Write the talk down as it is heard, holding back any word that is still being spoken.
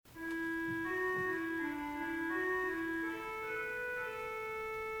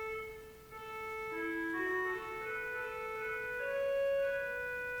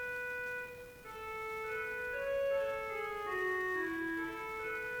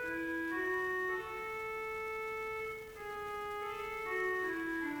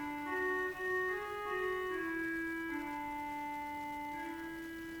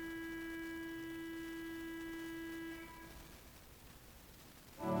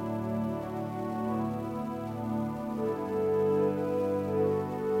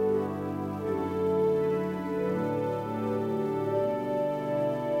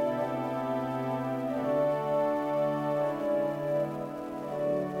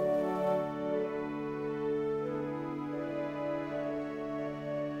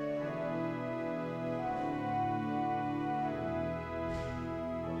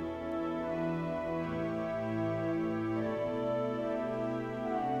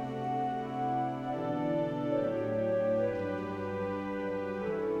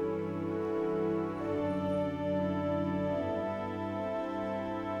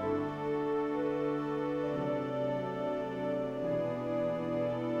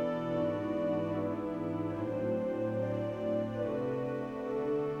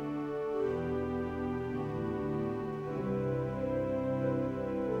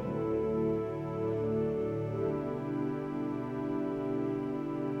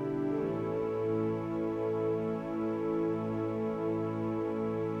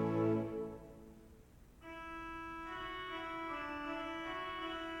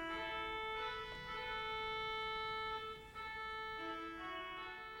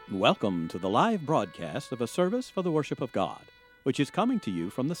Welcome to the live broadcast of a service for the worship of God, which is coming to you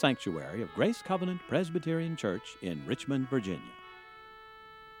from the sanctuary of Grace Covenant Presbyterian Church in Richmond, Virginia.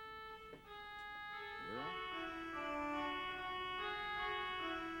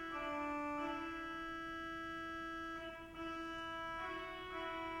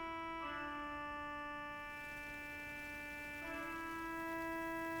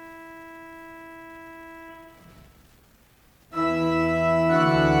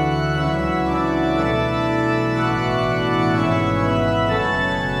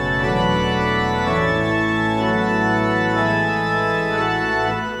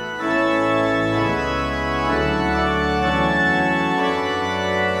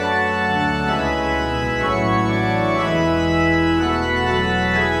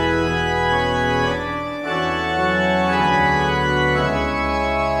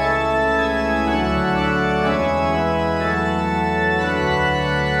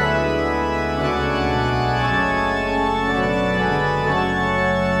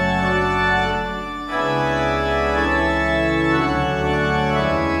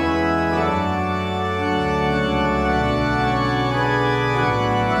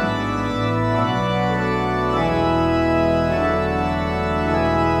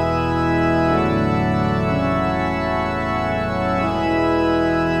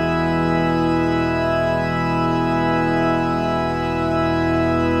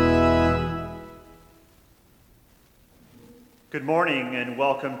 Good morning and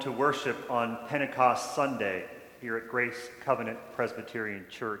welcome to worship on Pentecost Sunday here at Grace Covenant Presbyterian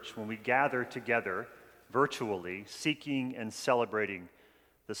Church, when we gather together virtually, seeking and celebrating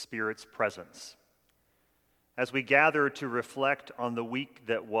the Spirit's presence. As we gather to reflect on the week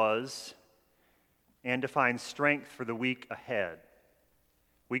that was and to find strength for the week ahead,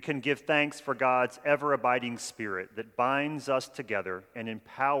 we can give thanks for God's ever-abiding Spirit that binds us together and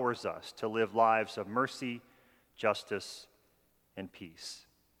empowers us to live lives of mercy, justice, and peace.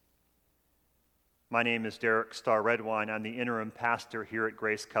 My name is Starr Redwine. I'm the interim pastor here at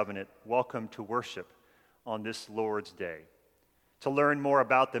Grace Covenant. Welcome to worship on this Lord's Day. To learn more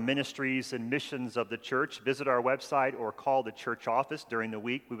about the ministries and missions of the church, visit our website or call the church office during the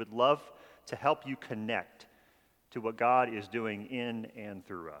week. We would love to help you connect to what God is doing in and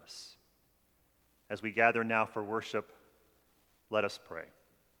through us. As we gather now for worship, let us pray.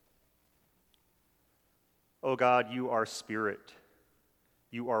 O God, you are Spirit.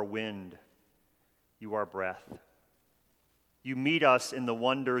 You are wind. You are breath. You meet us in the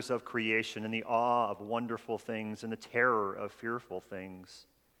wonders of creation, in the awe of wonderful things, in the terror of fearful things.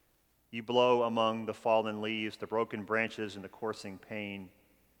 You blow among the fallen leaves, the broken branches, and the coursing pain.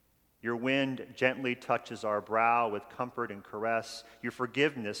 Your wind gently touches our brow with comfort and caress. Your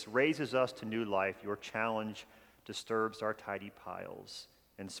forgiveness raises us to new life. Your challenge disturbs our tidy piles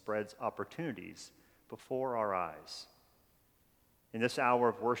and spreads opportunities before our eyes. In this hour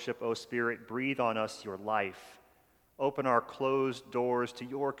of worship, O Spirit, breathe on us your life. Open our closed doors to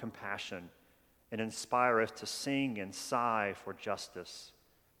your compassion and inspire us to sing and sigh for justice.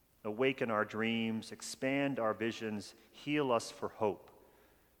 Awaken our dreams, expand our visions, heal us for hope.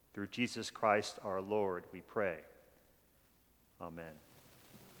 Through Jesus Christ our Lord, we pray. Amen.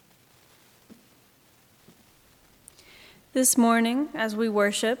 This morning, as we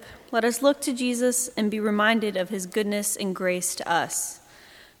worship, let us look to Jesus and be reminded of his goodness and grace to us.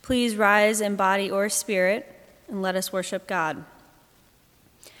 Please rise in body or spirit, and let us worship God.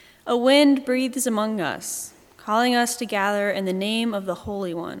 A wind breathes among us, calling us to gather in the name of the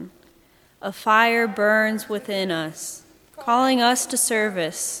Holy One. A fire burns within us, calling us to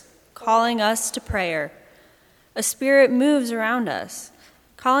service, calling us to prayer. A spirit moves around us,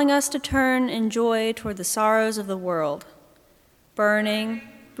 calling us to turn in joy toward the sorrows of the world. Burning,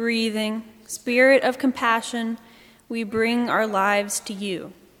 breathing, Spirit of compassion, we bring our lives to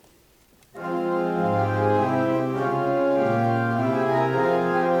you.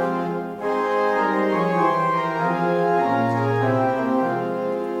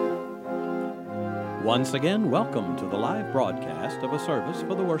 Once again, welcome to the live broadcast of a service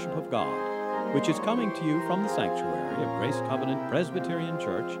for the worship of God, which is coming to you from the sanctuary of Grace Covenant Presbyterian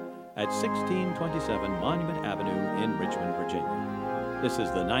Church at 1627 Monument Avenue in Richmond, Virginia. This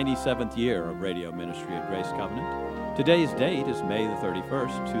is the 97th year of radio ministry at Grace Covenant. Today's date is May the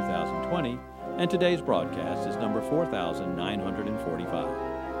 31st, 2020, and today's broadcast is number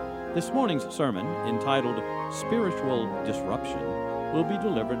 4945. This morning's sermon, entitled Spiritual Disruption, will be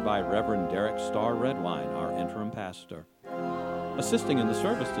delivered by Reverend Starr Redwine, our interim pastor. Assisting in the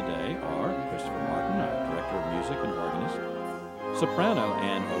service today are Christopher Martin, our director of music and organist, soprano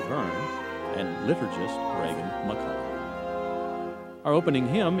Ann O'Byrne, and liturgist Reagan McCullough. Our opening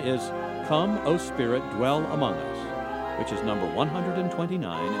hymn is Come, O Spirit, Dwell Among Us, which is number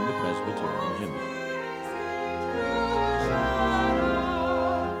 129 in the Presbyterian hymnal.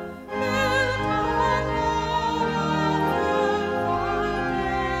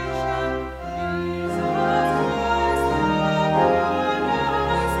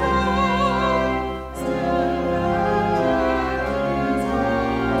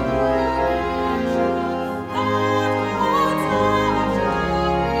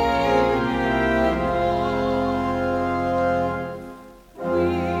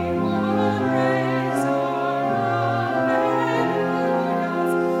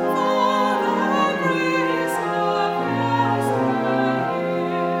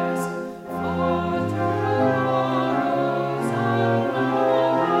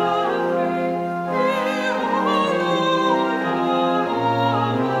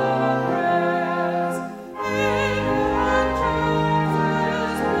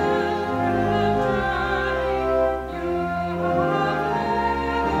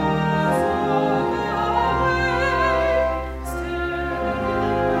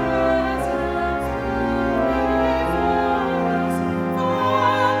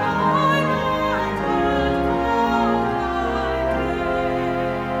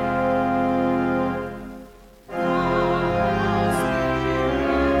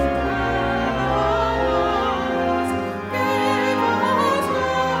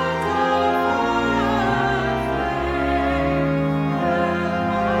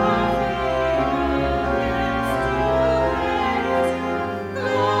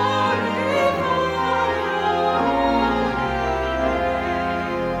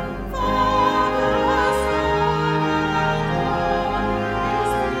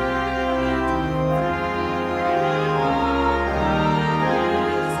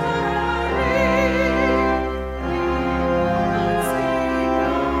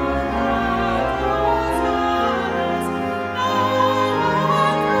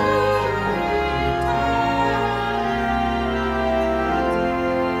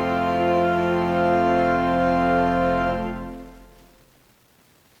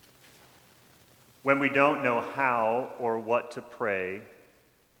 When we don't know how or what to pray,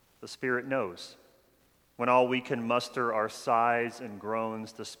 the Spirit knows. When all we can muster are sighs and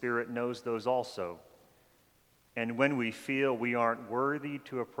groans, the Spirit knows those also. And when we feel we aren't worthy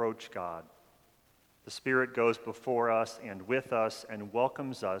to approach God, the Spirit goes before us and with us and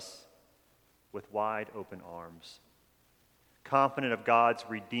welcomes us with wide open arms. Confident of God's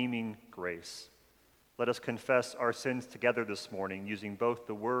redeeming grace, let us confess our sins together this morning using both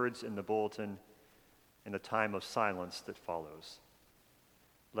the words in the bulletin and the time of silence that follows.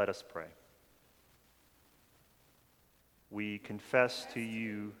 Let us pray. We confess to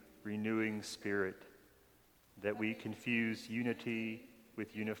you, renewing Spirit, that we confuse unity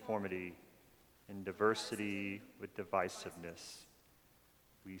with uniformity and diversity with divisiveness.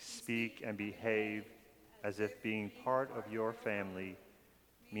 We speak and behave as if being part of your family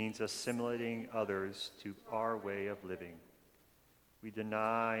means assimilating others to our way of living. We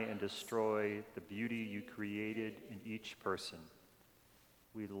deny and destroy the beauty you created in each person.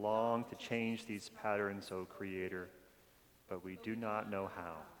 We long to change these patterns, O Creator, but we do not know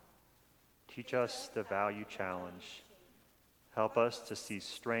how. Teach us the value challenge. Help us to see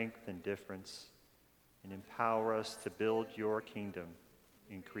strength and difference, and empower us to build your kingdom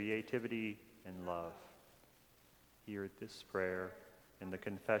in creativity and love. Hear this prayer and the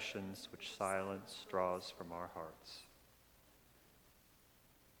confessions which silence draws from our hearts.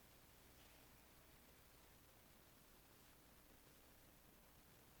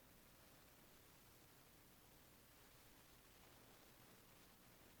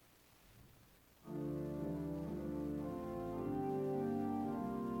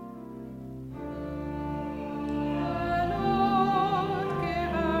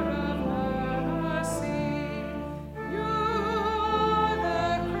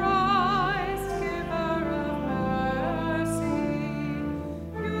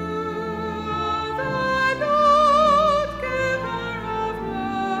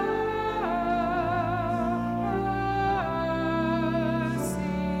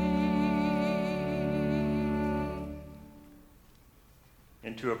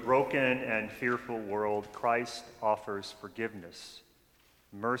 Into a broken and fearful world, Christ offers forgiveness,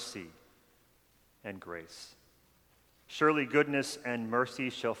 mercy, and grace. Surely goodness and mercy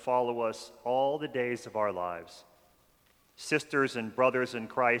shall follow us all the days of our lives. Sisters and brothers in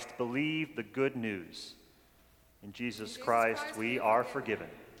Christ, believe the good news. In Jesus Christ, we are forgiven.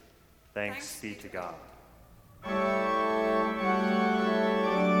 Thanks be to God.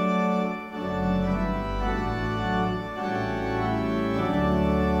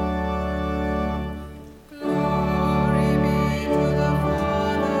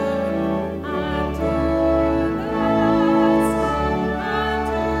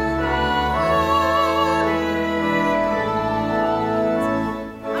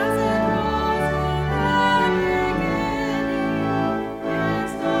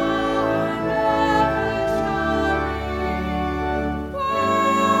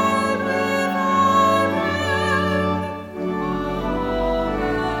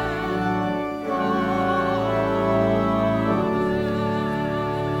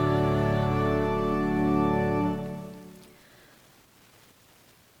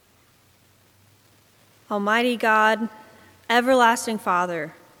 Almighty God, everlasting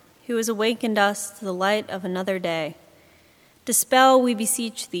Father, who has awakened us to the light of another day, dispel, we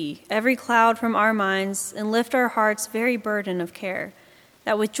beseech thee, every cloud from our minds, and lift our hearts' very burden of care,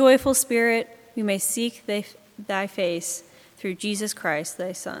 that with joyful spirit we may seek thy face through Jesus Christ,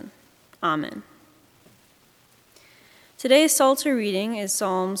 thy Son. Amen. Today's Psalter reading is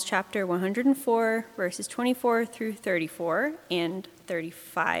Psalms chapter 104, verses 24 through 34 and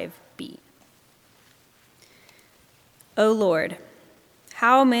 35b. O Lord,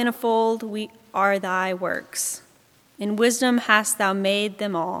 how manifold are thy works! In wisdom hast thou made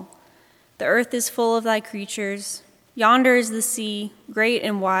them all. The earth is full of thy creatures. Yonder is the sea, great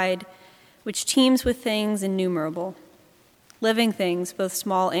and wide, which teems with things innumerable, living things, both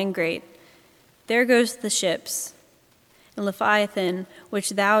small and great. There goes the ships, and Leviathan,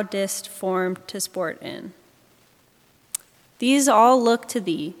 which thou didst form to sport in. These all look to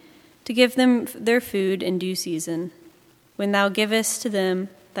thee, to give them their food in due season. When thou givest to them,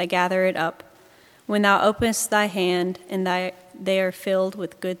 they gather it up. When thou openest thy hand, and they are filled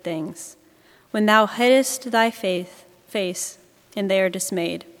with good things. When thou hidest thy face, and they are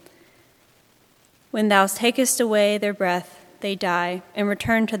dismayed. When thou takest away their breath, they die, and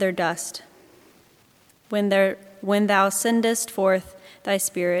return to their dust. When thou sendest forth thy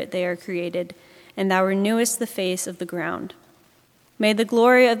spirit, they are created, and thou renewest the face of the ground. May the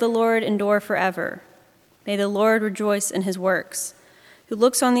glory of the Lord endure forever. May the Lord rejoice in his works, who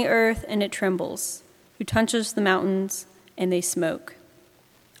looks on the earth and it trembles, who touches the mountains and they smoke.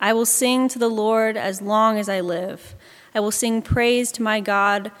 I will sing to the Lord as long as I live. I will sing praise to my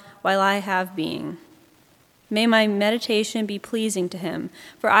God while I have being. May my meditation be pleasing to him,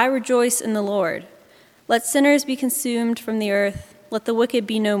 for I rejoice in the Lord. Let sinners be consumed from the earth. Let the wicked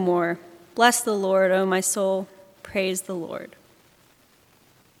be no more. Bless the Lord, O my soul. Praise the Lord.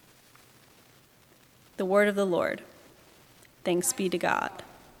 The word of the Lord. Thanks be to God.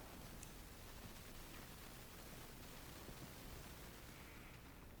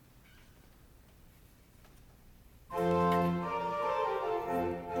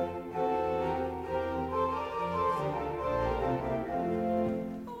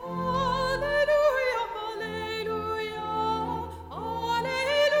 Alleluia, alleluia, alleluia.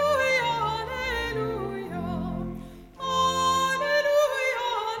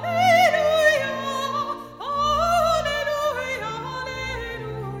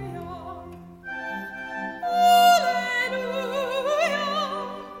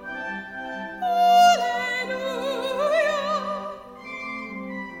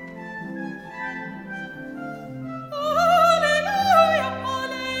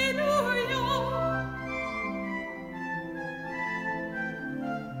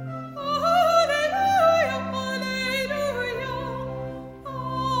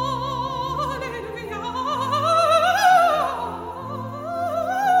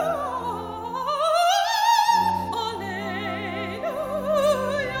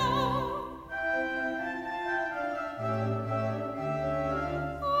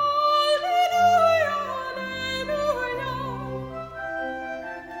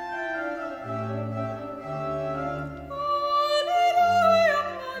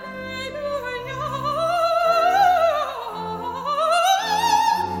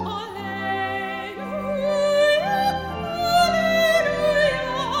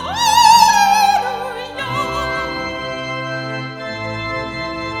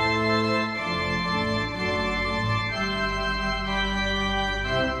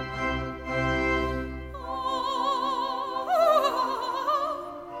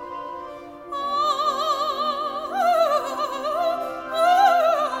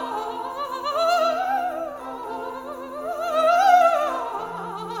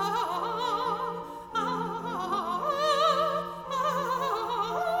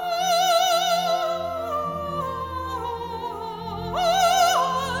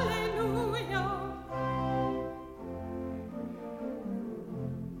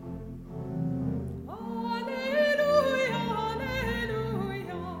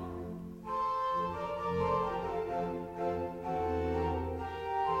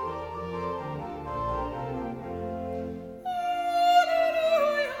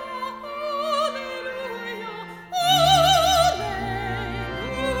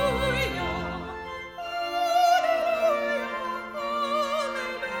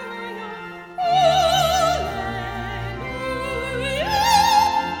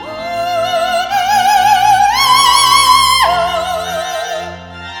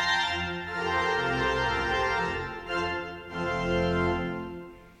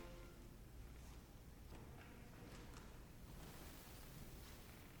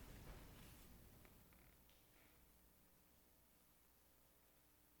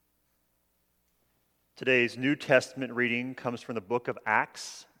 Today's New Testament reading comes from the book of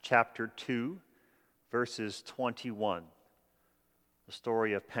Acts, chapter 2, verses 21, the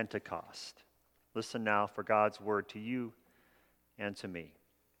story of Pentecost. Listen now for God's word to you and to me.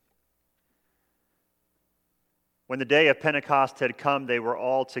 When the day of Pentecost had come, they were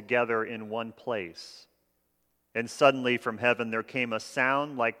all together in one place. And suddenly from heaven there came a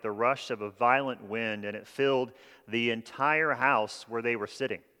sound like the rush of a violent wind, and it filled the entire house where they were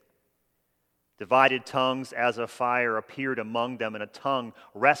sitting. Divided tongues as of fire appeared among them, and a tongue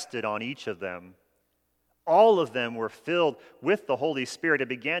rested on each of them. All of them were filled with the Holy Spirit and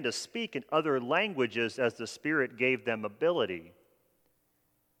began to speak in other languages as the Spirit gave them ability.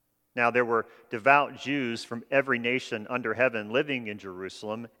 Now there were devout Jews from every nation under heaven living in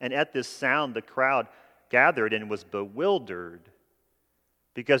Jerusalem, and at this sound the crowd gathered and was bewildered,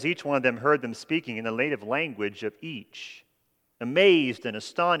 because each one of them heard them speaking in the native language of each. Amazed and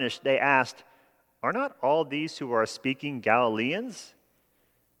astonished, they asked, "Are not all these who are speaking Galileans?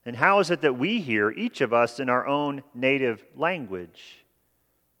 And how is it that we hear, each of us, in our own native language?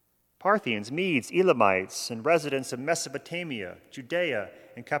 Parthians, Medes, Elamites, and residents of Mesopotamia, Judea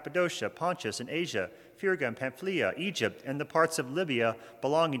and Cappadocia, Pontus and Asia, Phrygia and Pamphylia, Egypt, and the parts of Libya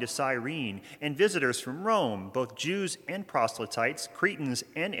belonging to Cyrene, and visitors from Rome, both Jews and proselytes, Cretans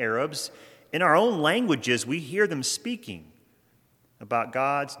and Arabs, in our own languages we hear them speaking about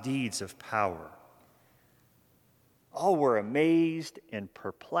God's deeds of power." All were amazed and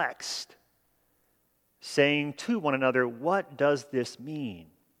perplexed, saying to one another, "What does this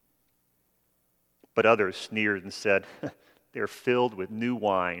mean?" But others sneered and said, "They're filled with new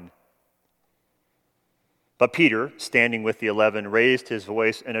wine." But Peter, standing with the 11, raised his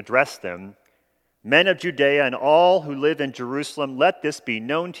voice and addressed them, "Men of Judea and all who live in Jerusalem, let this be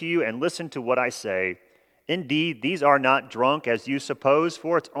known to you and listen to what I say. Indeed, these are not drunk as you suppose,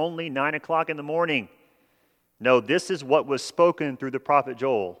 for it's only 9 o'clock in the morning. No, this is what was spoken through the prophet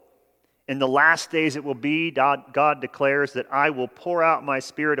Joel. In the last days it will be, God declares, that I will pour out my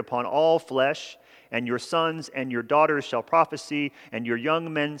Spirit upon all flesh, and your sons and your daughters shall prophesy, and your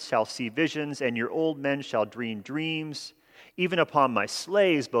young men shall see visions, and your old men shall dream dreams. Even upon my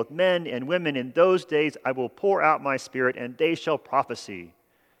slaves, both men and women, in those days I will pour out my Spirit, and they shall prophesy.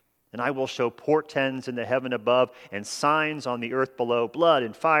 And I will show portents in the heaven above, and signs on the earth below, blood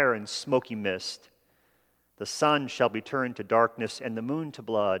and fire and smoky mist. The sun shall be turned to darkness and the moon to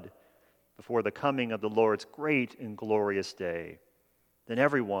blood before the coming of the Lord's great and glorious day. Then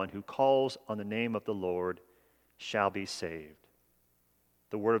everyone who calls on the name of the Lord shall be saved."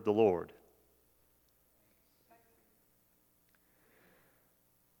 The word of the Lord.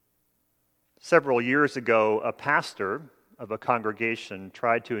 Several years ago, a pastor of a congregation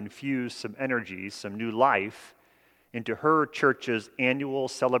tried to infuse some energy, some new life, into her church's annual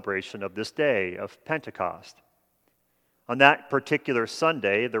celebration of this day of Pentecost. On that particular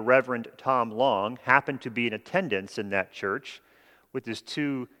Sunday, the Reverend Tom Long happened to be in attendance in that church with his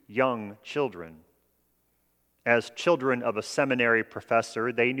 2 young children. As children of a seminary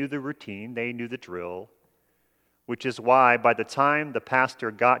professor, they knew the routine, they knew the drill, which is why by the time the pastor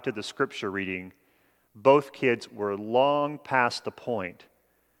got to the scripture reading, both kids were long past the point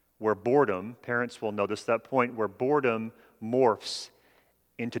where boredom, parents will notice that point, where boredom morphs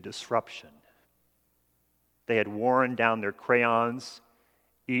into disruption. They had worn down their crayons,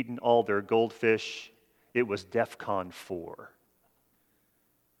 eaten all their goldfish. It was DEFCON 4.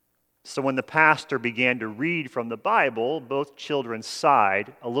 So when the pastor began to read from the Bible, both children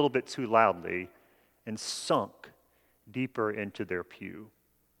sighed a little bit too loudly and sunk deeper into their pew.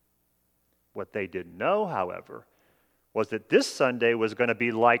 What they didn't know, however, was that this Sunday was going to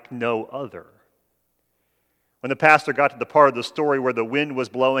be like no other. When the pastor got to the part of the story where the wind was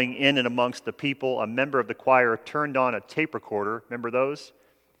blowing in and amongst the people, a member of the choir turned on a tape recorder, remember those?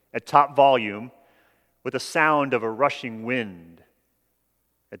 At top volume, with the sound of a rushing wind.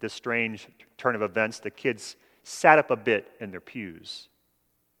 At this strange turn of events, the kids sat up a bit in their pews.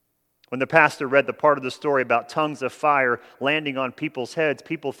 When the pastor read the part of the story about tongues of fire landing on people's heads,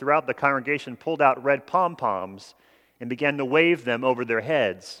 people throughout the congregation pulled out red pom-poms and began to wave them over their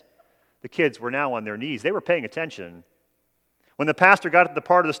heads. The kids were now on their knees. They were paying attention. When the pastor got to the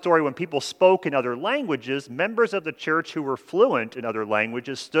part of the story when people spoke in other languages, members of the church who were fluent in other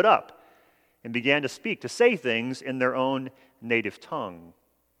languages stood up and began to speak, to say things in their own native tongue.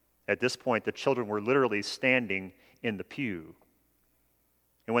 At this point, the children were literally standing in the pew.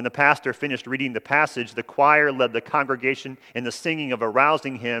 And when the pastor finished reading the passage, the choir led the congregation in the singing of a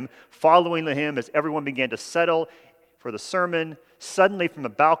rousing hymn. Following the hymn, as everyone began to settle for the sermon, suddenly from the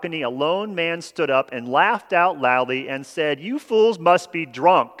balcony, a lone man stood up and laughed out loudly and said, "You fools must be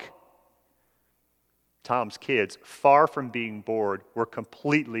drunk." Tom's kids, far from being bored, were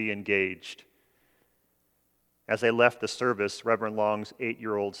completely engaged. As they left the service, Reverend Long's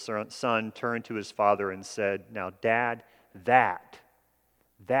 8-year-old son turned to his father and said, "Now, Dad, that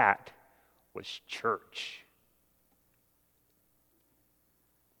was church."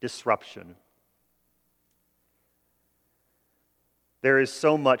 Disruption. There is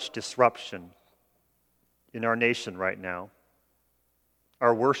so much disruption in our nation right now.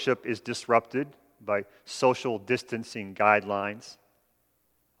 Our worship is disrupted by social distancing guidelines.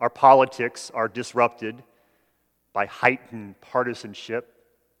 Our politics are disrupted by heightened partisanship.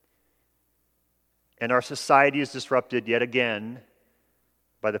 And our society is disrupted yet again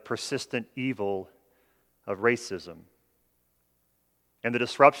by the persistent evil of racism. And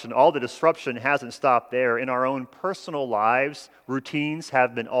all the disruption hasn't stopped there. In our own personal lives, routines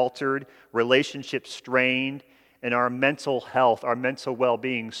have been altered, relationships strained, and our mental health, our mental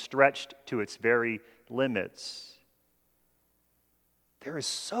well-being stretched to its very limits. There is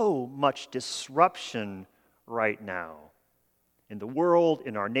so much disruption right now in the world,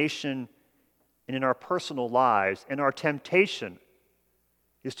 in our nation, and in our personal lives. And our temptation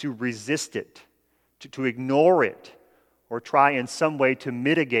is to resist it, to ignore it, or try in some way to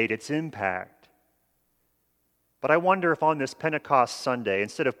mitigate its impact. But I wonder if on this Pentecost Sunday,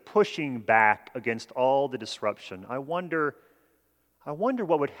 instead of pushing back against all the disruption, I wonder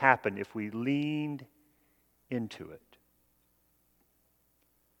what would happen if we leaned into it.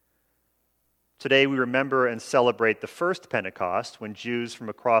 Today we remember and celebrate the first Pentecost, when Jews from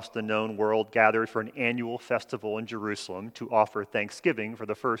across the known world gathered for an annual festival in Jerusalem to offer thanksgiving for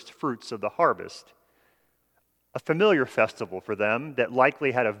the first fruits of the harvest. A familiar festival for them that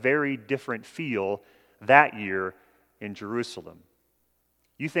likely had a very different feel that year in Jerusalem.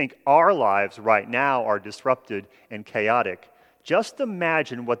 You think our lives right now are disrupted and chaotic. Just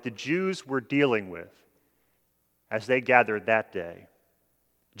imagine what the Jews were dealing with as they gathered that day.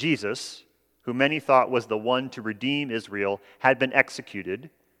 Jesus, who many thought was the one to redeem Israel, had been executed,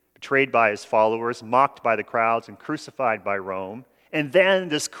 betrayed by his followers, mocked by the crowds, and crucified by Rome. And then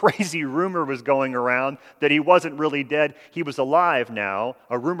this crazy rumor was going around that he wasn't really dead, he was alive now,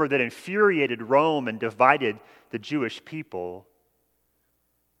 a rumor that infuriated Rome and divided the Jewish people.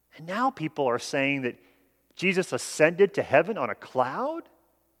 And now people are saying that Jesus ascended to heaven on a cloud,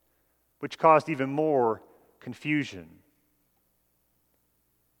 which caused even more confusion.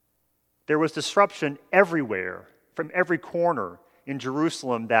 There was disruption everywhere, from every corner in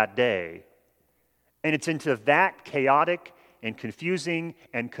Jerusalem that day. And it's into that chaotic and confusing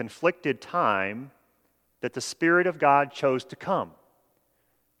and conflicted time that the Spirit of God chose to come,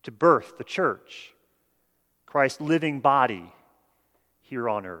 to birth the church, Christ's living body here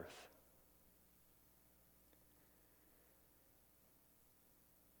on earth.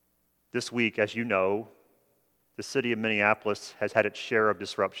 This week, as you know, the city of Minneapolis has had its share of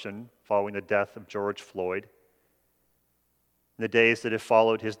disruption following the death of George Floyd. In the days that have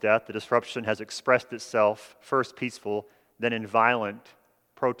followed his death, the disruption has expressed itself, first peaceful, then in violent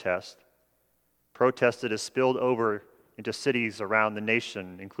protest that has spilled over into cities around the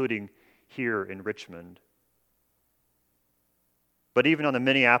nation, including here in Richmond. But even on the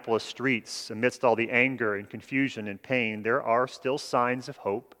Minneapolis streets, amidst all the anger and confusion and pain, there are still signs of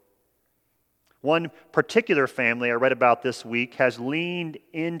hope. One particular family I read about this week has leaned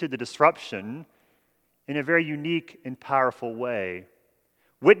into the disruption in a very unique and powerful way,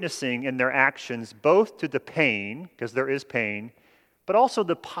 witnessing in their actions both to the pain, because there is pain, but also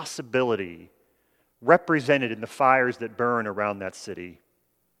the possibility represented in the fires that burn around that city.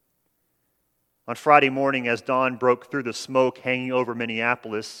 On Friday morning, as dawn broke through the smoke hanging over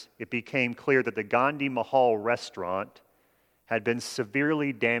Minneapolis, it became clear that the Gandhi Mahal restaurant had been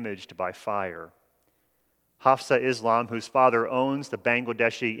severely damaged by fire. Hafsa Islam, whose father owns the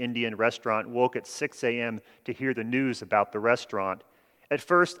Bangladeshi Indian restaurant, woke at 6 a.m. to hear the news about the restaurant. "At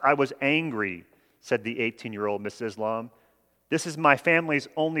first, I was angry," said the 18-year-old Miss Islam. "This is my family's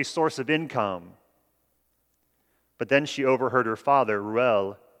only source of income." But then she overheard her father,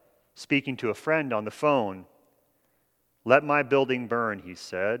 Ruel, speaking to a friend on the phone. "Let my building burn," he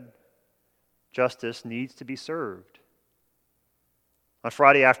said. "Justice needs to be served." On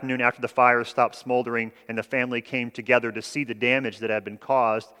Friday afternoon, after the fire stopped smoldering and the family came together to see the damage that had been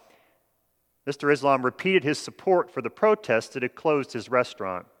caused, Mr. Islam repeated his support for the protests that had closed his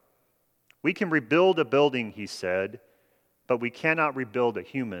restaurant. "We can rebuild a building," he said, "but we cannot rebuild a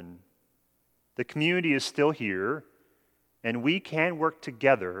human. The community is still here, and we can work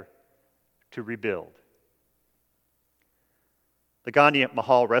together to rebuild." The Gandhi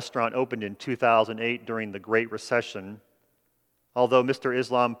Mahal restaurant opened in 2008 during the Great Recession. Although Mr.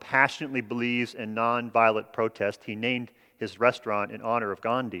 Islam passionately believes in nonviolent protest, he named his restaurant in honor of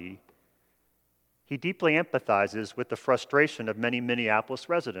Gandhi. He deeply empathizes with the frustration of many Minneapolis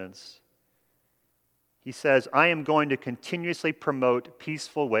residents. He says, "I am going to continuously promote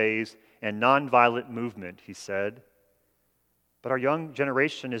peaceful ways and nonviolent movement," he said. But our young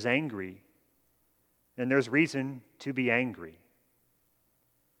generation is angry, and there's reason to be angry.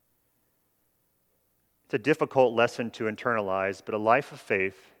 It's a difficult lesson to internalize, but a life of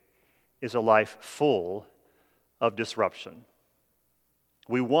faith is a life full of disruption.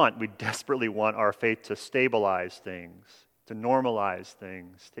 We desperately want our faith to stabilize things, to normalize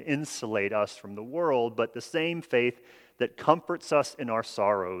things, to insulate us from the world, but the same faith that comforts us in our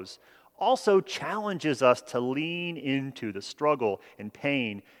sorrows also challenges us to lean into the struggle and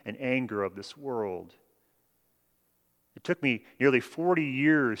pain and anger of this world. It took me nearly 40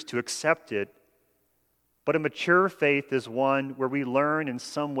 years to accept it, but a mature faith is one where we learn in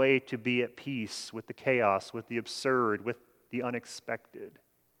some way to be at peace with the chaos, with the absurd, with the unexpected.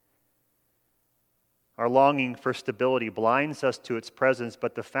 Our longing for stability blinds us to its presence,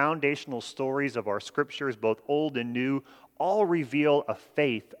 but the foundational stories of our scriptures, both old and new, all reveal a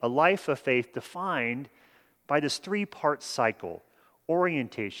faith, a life of faith defined by this three-part cycle: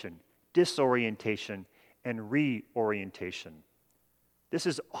 orientation, disorientation, and reorientation. This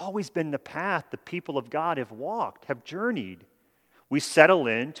has always been the path the people of God have walked, have journeyed. We settle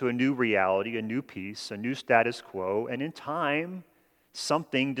into a new reality, a new peace, a new status quo, and in time,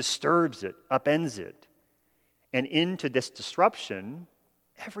 something disturbs it, upends it. And into this disruption,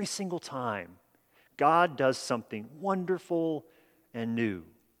 every single time, God does something wonderful and new,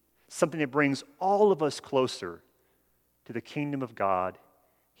 something that brings all of us closer to the kingdom of God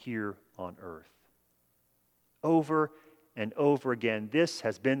here on earth. Over and over again, this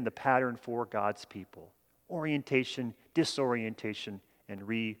has been the pattern for God's people: orientation, disorientation, and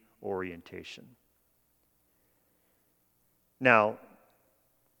reorientation. Now,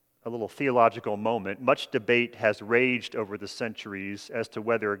 a little theological moment. Much debate has raged over the centuries as to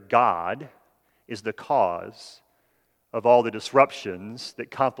whether God is the cause of all the disruptions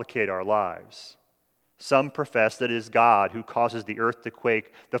that complicate our lives. Some profess that it is God who causes the earth to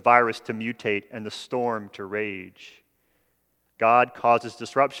quake, the virus to mutate, and the storm to rage. God causes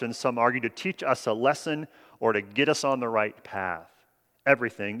disruptions, some argue, to teach us a lesson or to get us on the right path.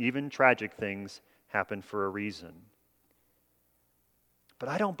 Everything, even tragic things, happen for a reason. But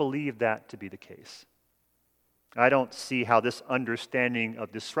I don't believe that to be the case. I don't see how this understanding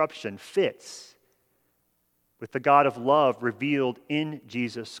of disruption fits with the God of love revealed in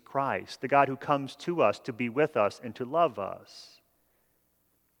Jesus Christ, the God who comes to us to be with us and to love us.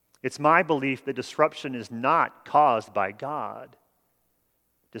 It's my belief that disruption is not caused by God.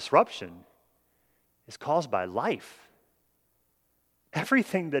 Disruption is caused by life.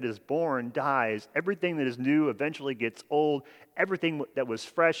 Everything that is born dies. Everything that is new eventually gets old. Everything that was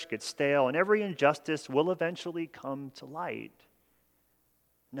fresh gets stale. And every injustice will eventually come to light.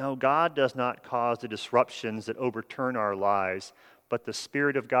 No, God does not cause the disruptions that overturn our lives, but the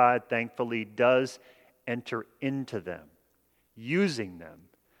Spirit of God, thankfully, does enter into them, using them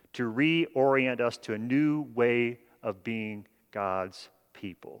to reorient us to a new way of being God's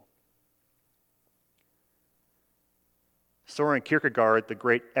people. Soren Kierkegaard, the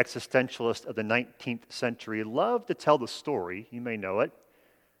great existentialist of the 19th century, loved to tell the story, you may know it,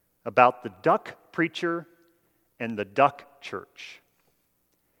 about the duck preacher and the duck church.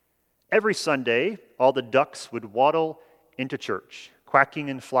 Every Sunday, all the ducks would waddle into church, quacking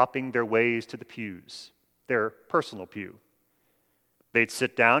and flopping their ways to the pews, their personal pew. They'd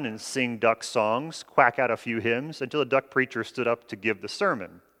sit down and sing duck songs, quack out a few hymns, until the duck preacher stood up to give the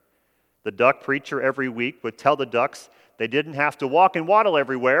sermon. The duck preacher every week would tell the ducks they didn't have to walk and waddle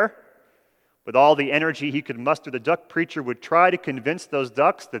everywhere. With all the energy he could muster, the duck preacher would try to convince those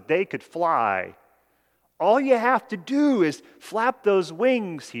ducks that they could fly. All you have to do is flap those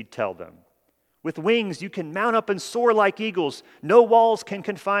wings, he'd tell them. With wings, you can mount up and soar like eagles. No walls can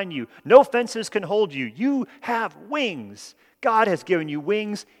confine you. No fences can hold you. You have wings. God has given you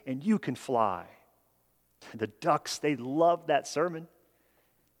wings, and you can fly. The ducks, they loved that sermon.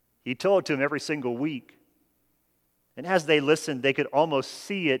 He told it to them every single week. And as they listened, they could almost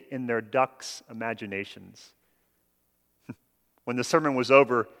see it in their ducks' imaginations. When the sermon was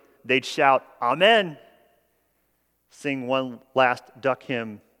over, they'd shout, "Amen," sing one last duck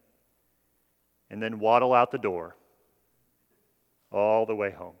hymn, and then waddle out the door all the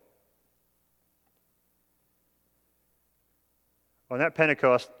way home. On that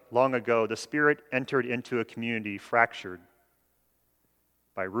Pentecost long ago, the Spirit entered into a community fractured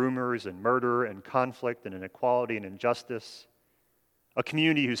by rumors and murder and conflict and inequality and injustice. a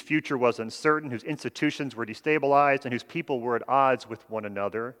community whose future was uncertain, whose institutions were destabilized, and whose people were at odds with one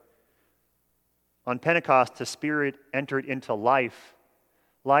another. On Pentecost, the Spirit entered into life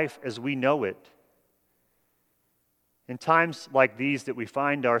as we know it. In times like these that we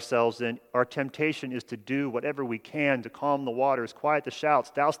find ourselves in, our temptation is to do whatever we can to calm the waters, quiet the shouts,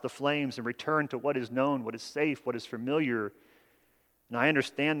 douse the flames, and return to what is known, what is safe, what is familiar. And I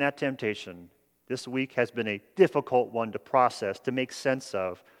understand that temptation. This week has been a difficult one to process, to make sense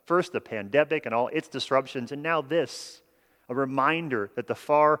of. First, the pandemic and all its disruptions, and now this, a reminder that the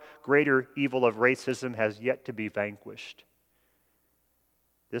far greater evil of racism has yet to be vanquished.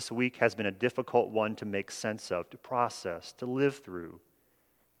 This week has been a difficult one to make sense of, to process, to live through.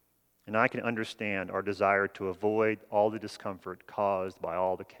 And I can understand our desire to avoid all the discomfort caused by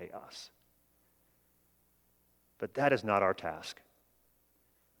all the chaos. But that is not our task.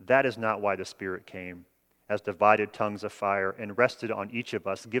 That is not why the Spirit came as divided tongues of fire and rested on each of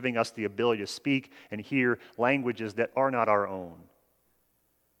us, giving us the ability to speak and hear languages that are not our own.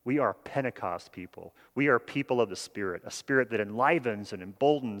 We are Pentecost people. We are people of the Spirit, a Spirit that enlivens and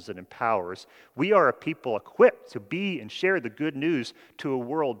emboldens and empowers. We are a people equipped to be and share the good news to a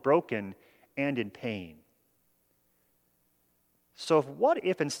world broken and in pain. So what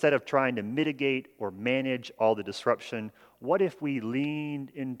if instead of trying to mitigate or manage all the disruption, what if we leaned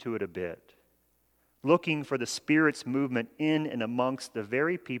into it a bit, looking for the Spirit's movement in and amongst the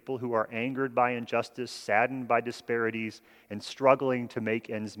very people who are angered by injustice, saddened by disparities, and struggling to make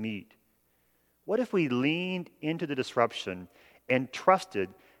ends meet? What if we leaned into the disruption and trusted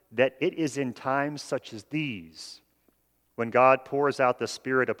that it is in times such as these, when God pours out the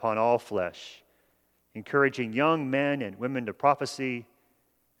Spirit upon all flesh, encouraging young men and women to prophecy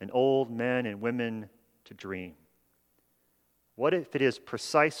and old men and women to dream? What if it is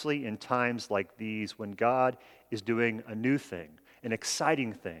precisely in times like these when God is doing a new thing, an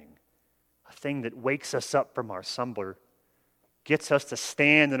exciting thing, a thing that wakes us up from our slumber, gets us to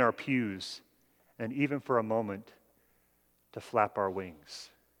stand in our pews, and even for a moment, to flap our wings?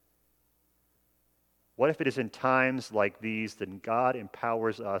 What if it is in times like these that God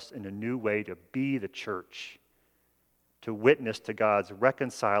empowers us in a new way to be the church, to witness to God's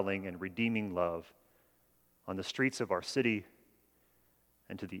reconciling and redeeming love on the streets of our city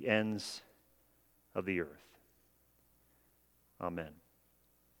and to the ends of the earth? Amen.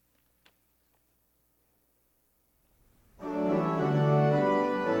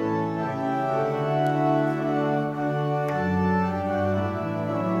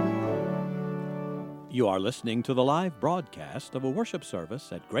 You are listening to the live broadcast of a worship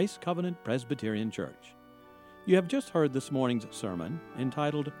service at Grace Covenant Presbyterian Church. You have just heard this morning's sermon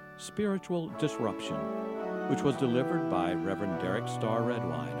entitled Spiritual Disruption, which was delivered by Reverend Starr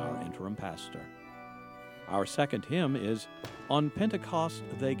Redwine, our interim pastor. Our second hymn is On Pentecost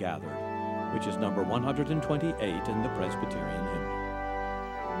They Gathered, which is number 128 in the Presbyterian hymn.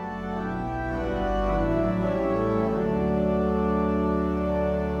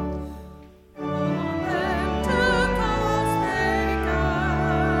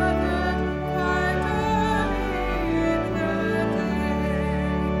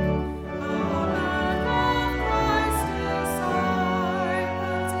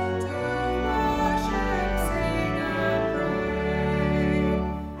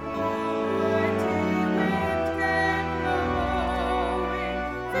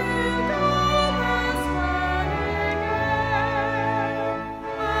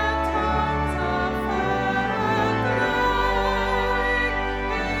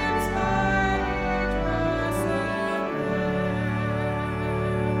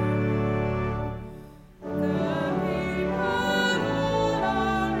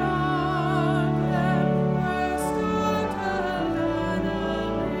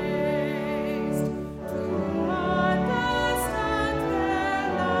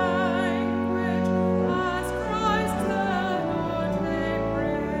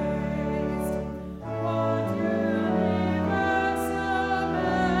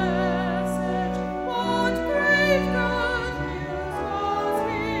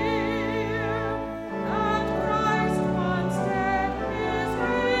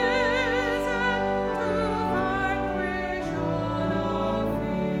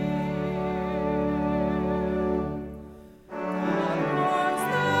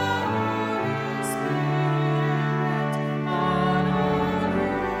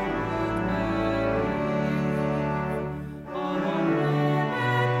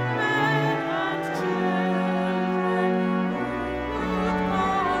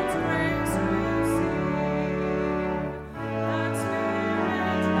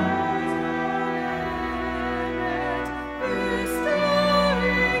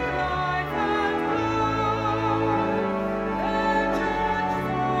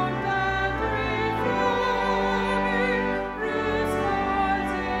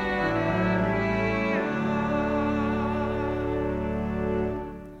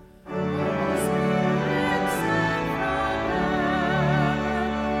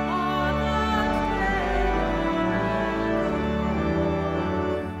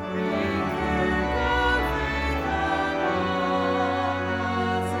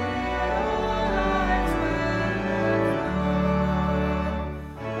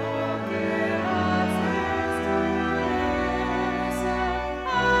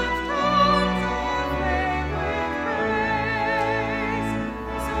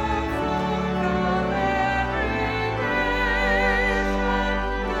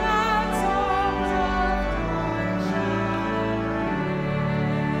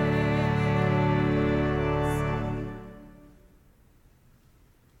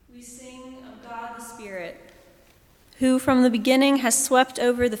 We sing of God the Spirit, who from the beginning has swept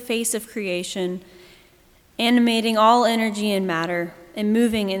over the face of creation, animating all energy and matter, and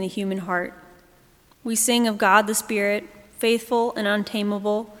moving in the human heart. We sing of God the Spirit, faithful and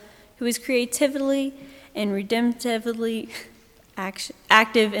untamable, who is creatively and redemptively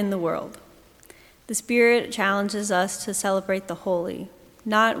active in the world. The Spirit challenges us to celebrate the holy,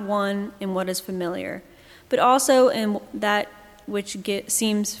 not one in what is familiar, but also in that which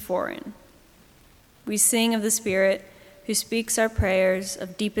seems foreign. We sing of the Spirit who speaks our prayers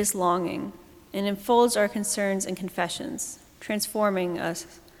of deepest longing and enfolds our concerns and confessions, transforming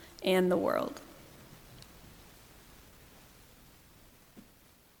us and the world.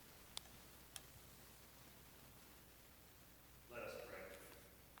 Let us pray.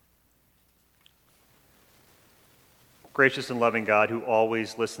 Gracious and loving God, who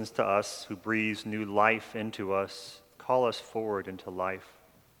always listens to us, who breathes new life into us, call us forward into life.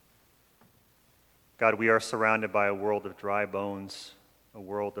 God, we are surrounded by a world of dry bones, a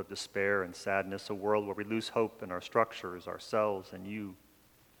world of despair and sadness, a world where we lose hope in our structures, ourselves, and you.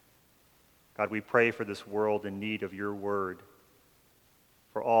 God, we pray for this world in need of your word,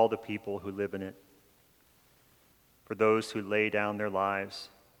 for all the people who live in it, for those who lay down their lives,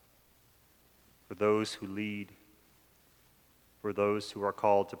 for those who lead, for those who are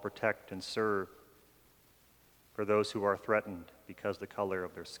called to protect and serve, for those who are threatened because of the color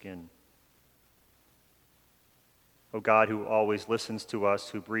of their skin. O God, who always listens to us,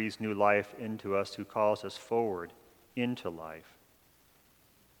 who breathes new life into us, who calls us forward into life.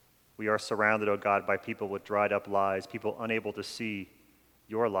 We are surrounded, O God, by people with dried up lives, people unable to see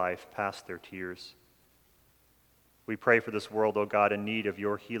your life past their tears. We pray for this world, O God, in need of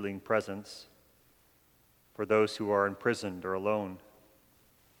your healing presence, for those who are imprisoned or alone,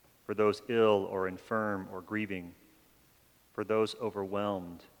 for those ill or infirm or grieving, for those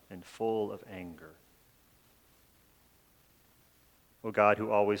overwhelmed and full of anger. O God, who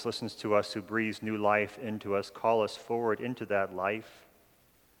always listens to us, who breathes new life into us, call us forward into that life.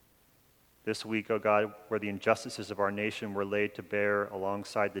 This week, O God, where the injustices of our nation were laid to bear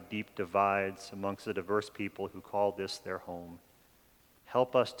alongside the deep divides amongst the diverse people who call this their home,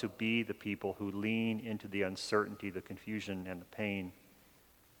 help us to be the people who lean into the uncertainty, the confusion, and the pain.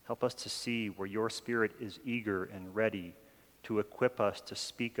 Help us to see where your Spirit is eager and ready to equip us to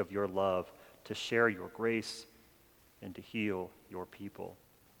speak of your love, to share your grace, and to heal your people.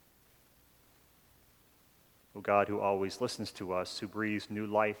 O God, who always listens to us, who breathes new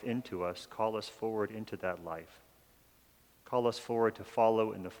life into us, call us forward into that life. Call us forward to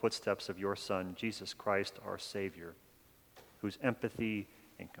follow in the footsteps of your Son, Jesus Christ, our Savior, whose empathy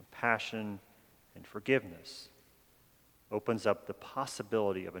and compassion and forgiveness opens up the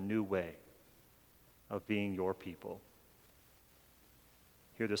possibility of a new way of being your people.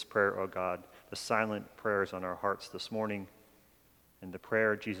 Hear this prayer, O God, the silent prayers on our hearts this morning, and the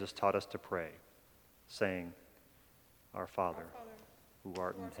prayer Jesus taught us to pray, saying, Our Father, who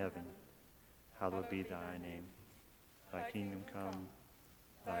art in heaven, hallowed be thy name. Thy kingdom come,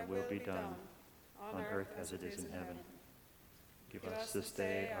 thy will be done, on earth as it is in heaven. Give us this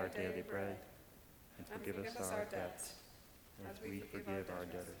day our daily bread, and forgive us our debts, as we forgive our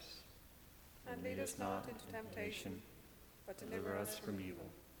debtors. And lead us not into temptation, but deliver us from evil.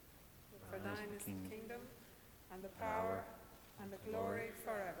 For thine is the kingdom, and the power, and the glory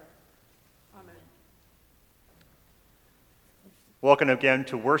forever. Amen. Welcome again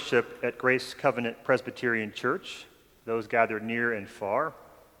to worship at Grace Covenant Presbyterian Church, those gathered near and far.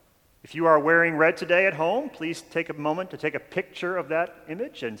 If you are wearing red today at home, please take a moment to take a picture of that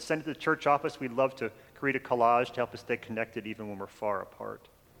image and send it to the church office. We'd love to create a collage to help us stay connected even when we're far apart.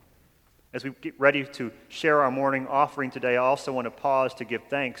 As we get ready to share our morning offering today, I also want to pause to give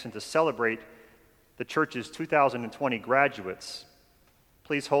thanks and to celebrate the church's 2020 graduates.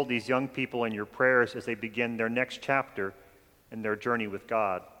 Please hold these young people in your prayers as they begin their next chapter in their journey with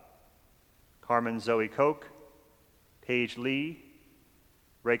God. Carmen Zoe Koch, Paige Lee,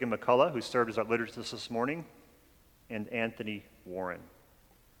 Reagan McCullough, who served as our liturgist this morning, and Anthony Warren.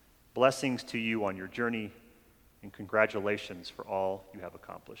 Blessings to you on your journey, and congratulations for all you have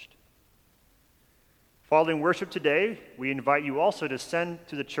accomplished. Following worship today, we invite you also to send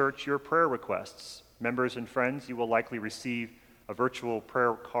to the church your prayer requests. Members and friends, you will likely receive a virtual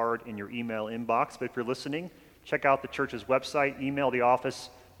prayer card in your email inbox, but if you're listening, check out the church's website, email the office,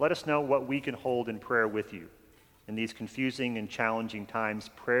 let us know what we can hold in prayer with you. In these confusing and challenging times,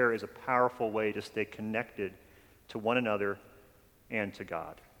 prayer is a powerful way to stay connected to one another and to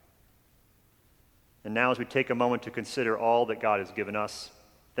God. And now as we take a moment to consider all that God has given us,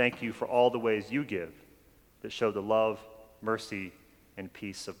 thank you for all the ways you give that show the love, mercy, and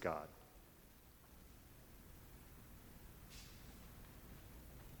peace of God.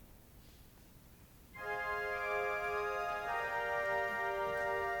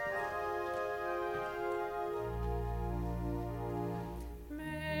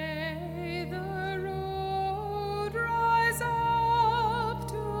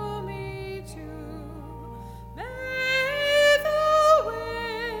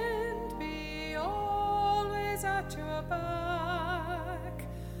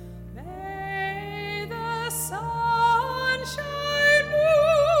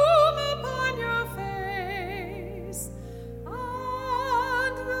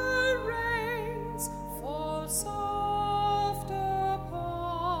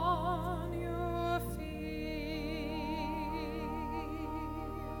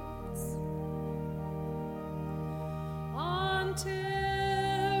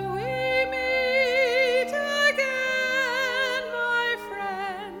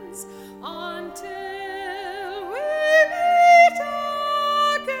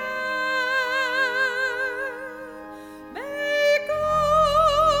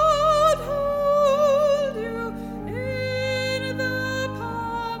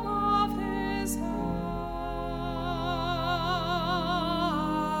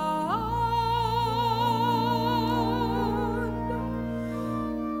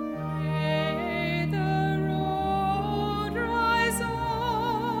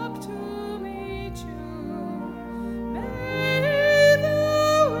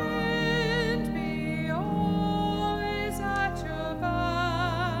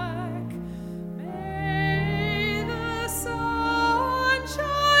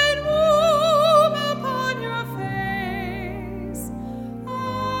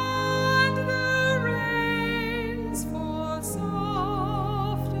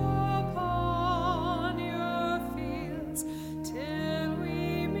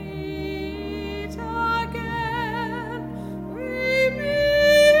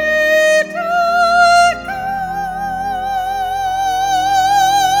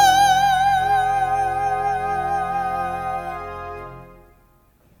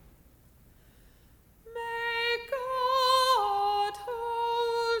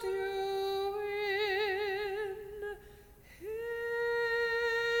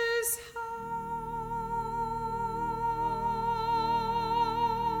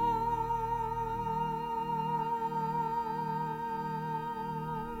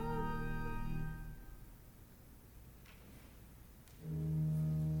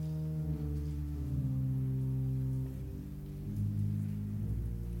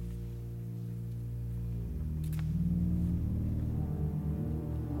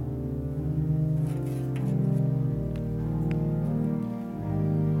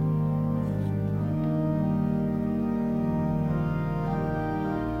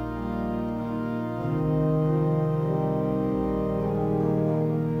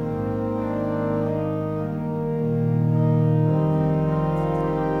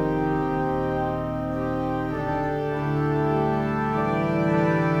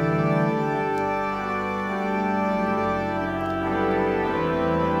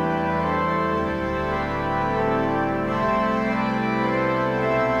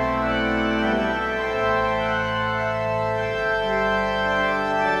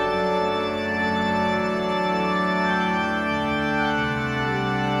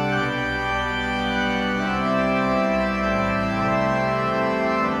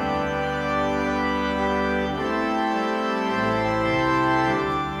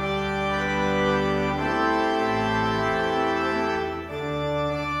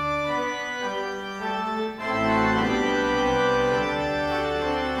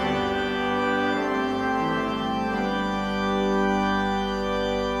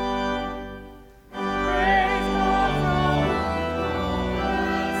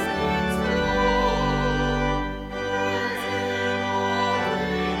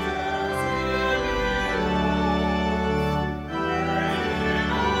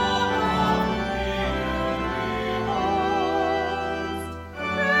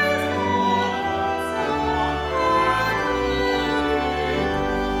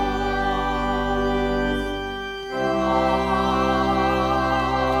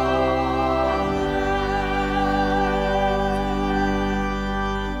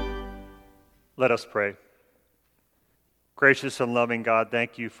 Let us pray. Gracious and loving God,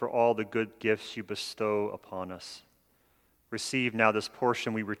 thank you for all the good gifts you bestow upon us. Receive now this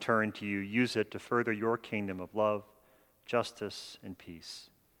portion we return to you. Use it to further your kingdom of love, justice, and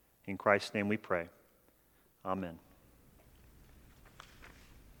peace. In Christ's name we pray. Amen.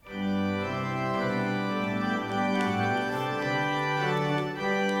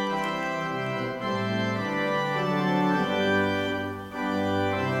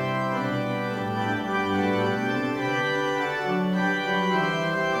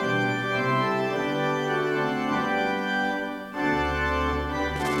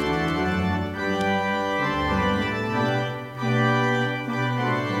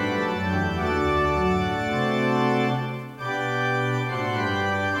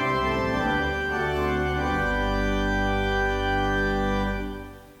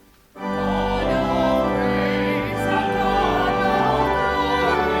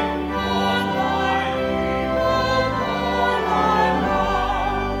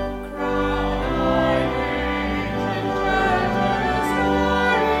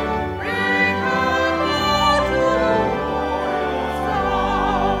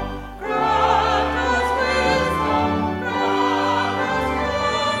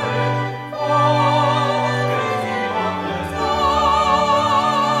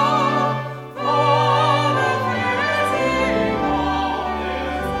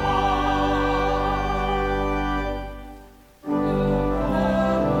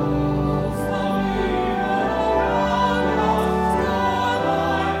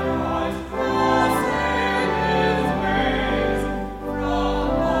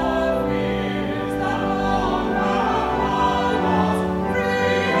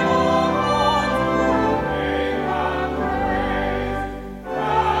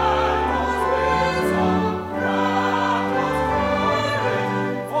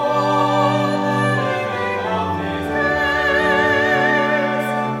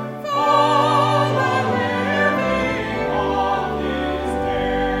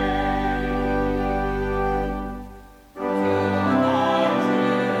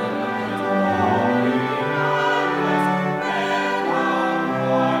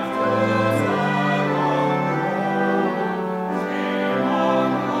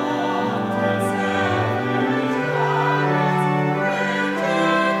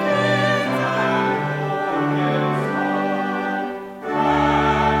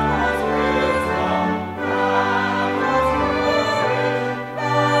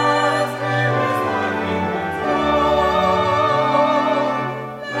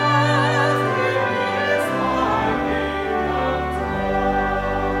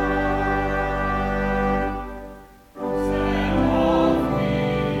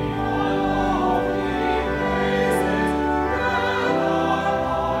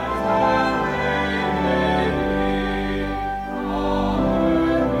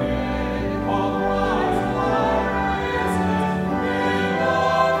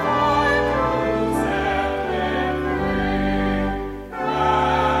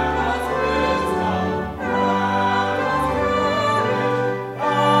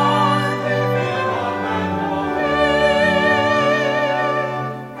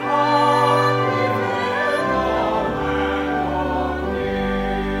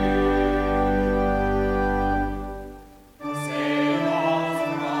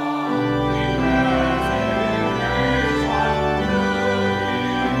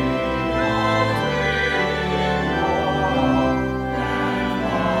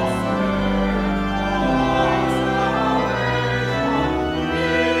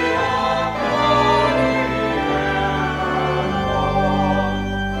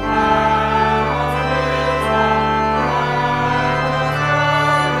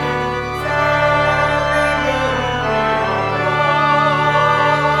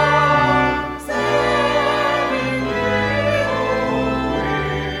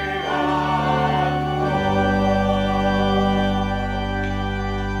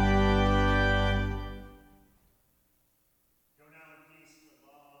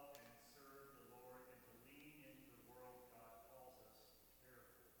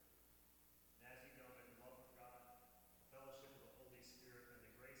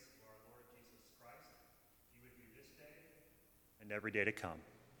 and every day to come.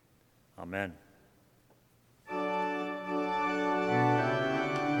 Amen. From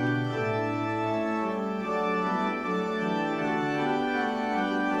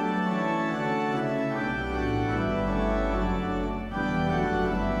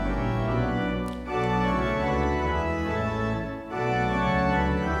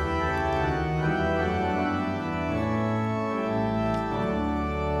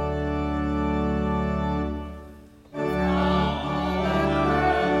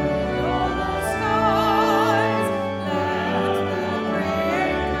the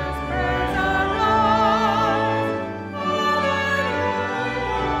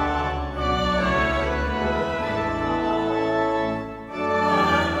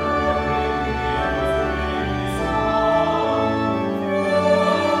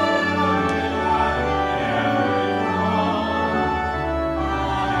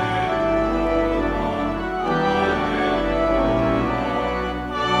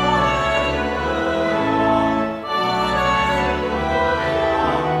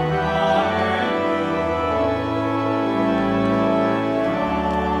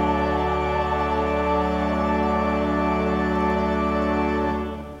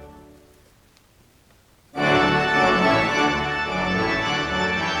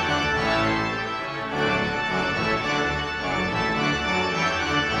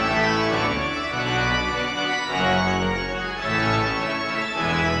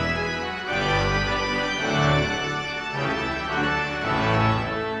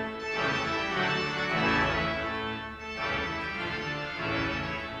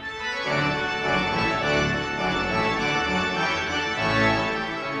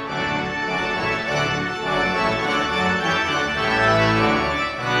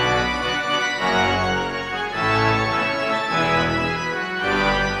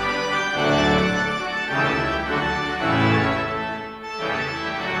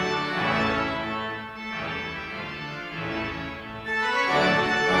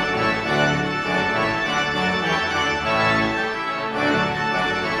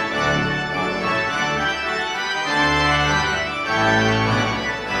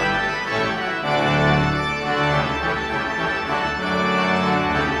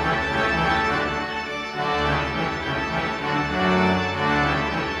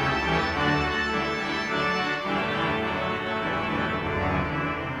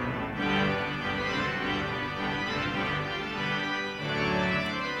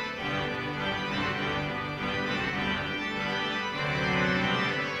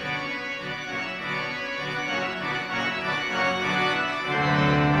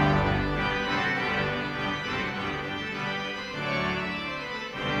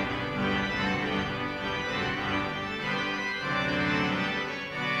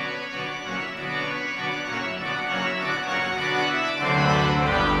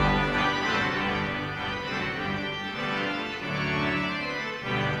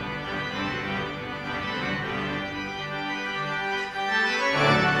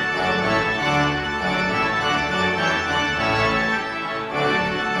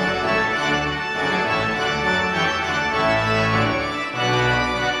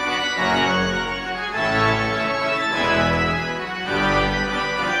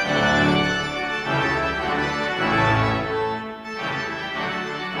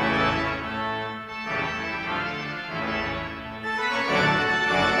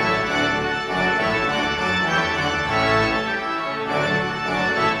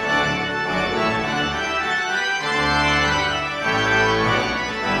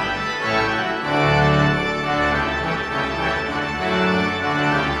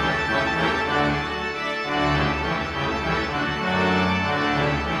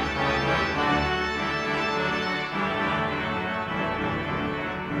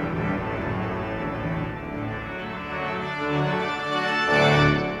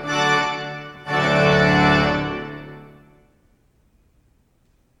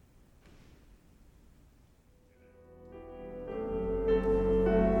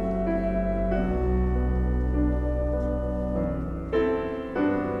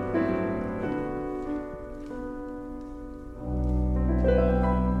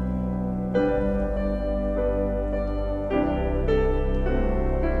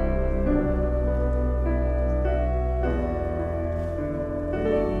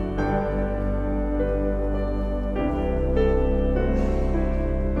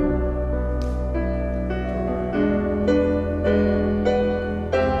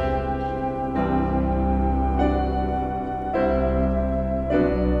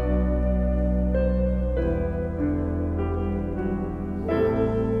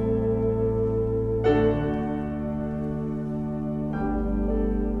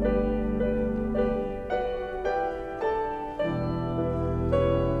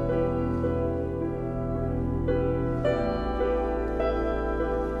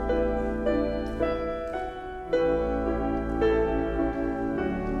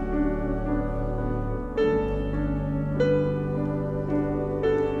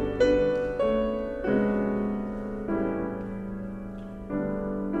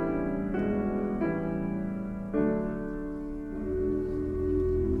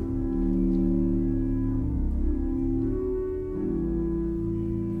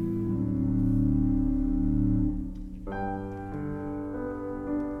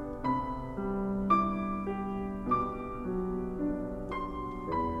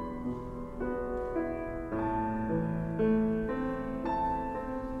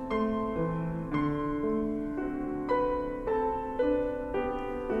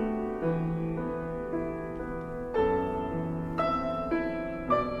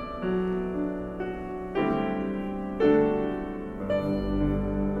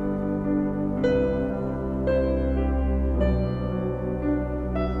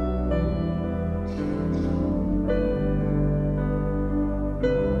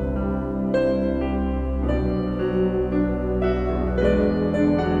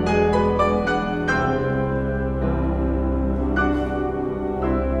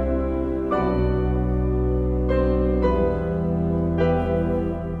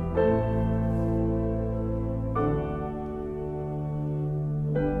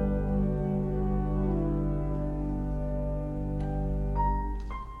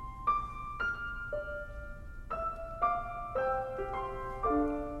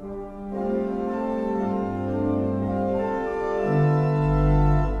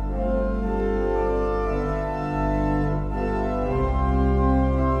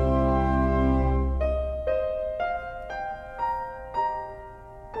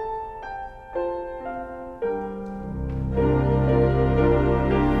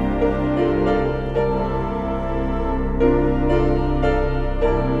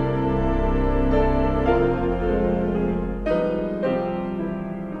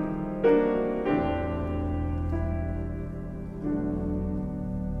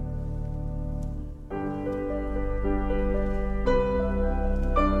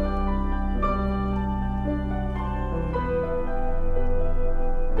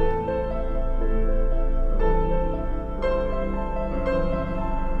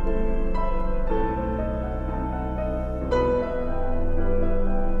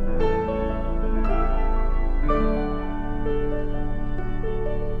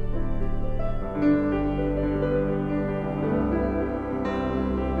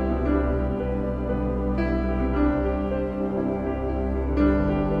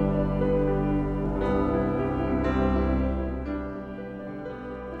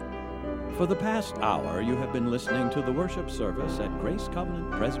For the past hour, you have been listening to the worship service at Grace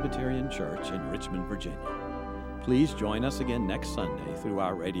Covenant Presbyterian Church in Richmond, Virginia. Please join us again next Sunday through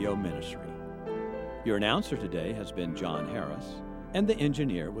our radio ministry. Your announcer today has been John Harris, and the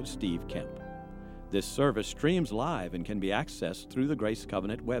engineer was Steve Kemp. This service streams live and can be accessed through the Grace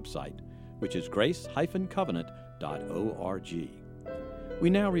Covenant website, which is grace-covenant.org. We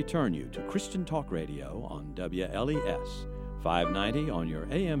now return you to Christian Talk Radio on WLES, 590 on your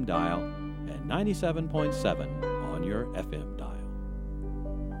AM dial and 97.7 on your FM dial.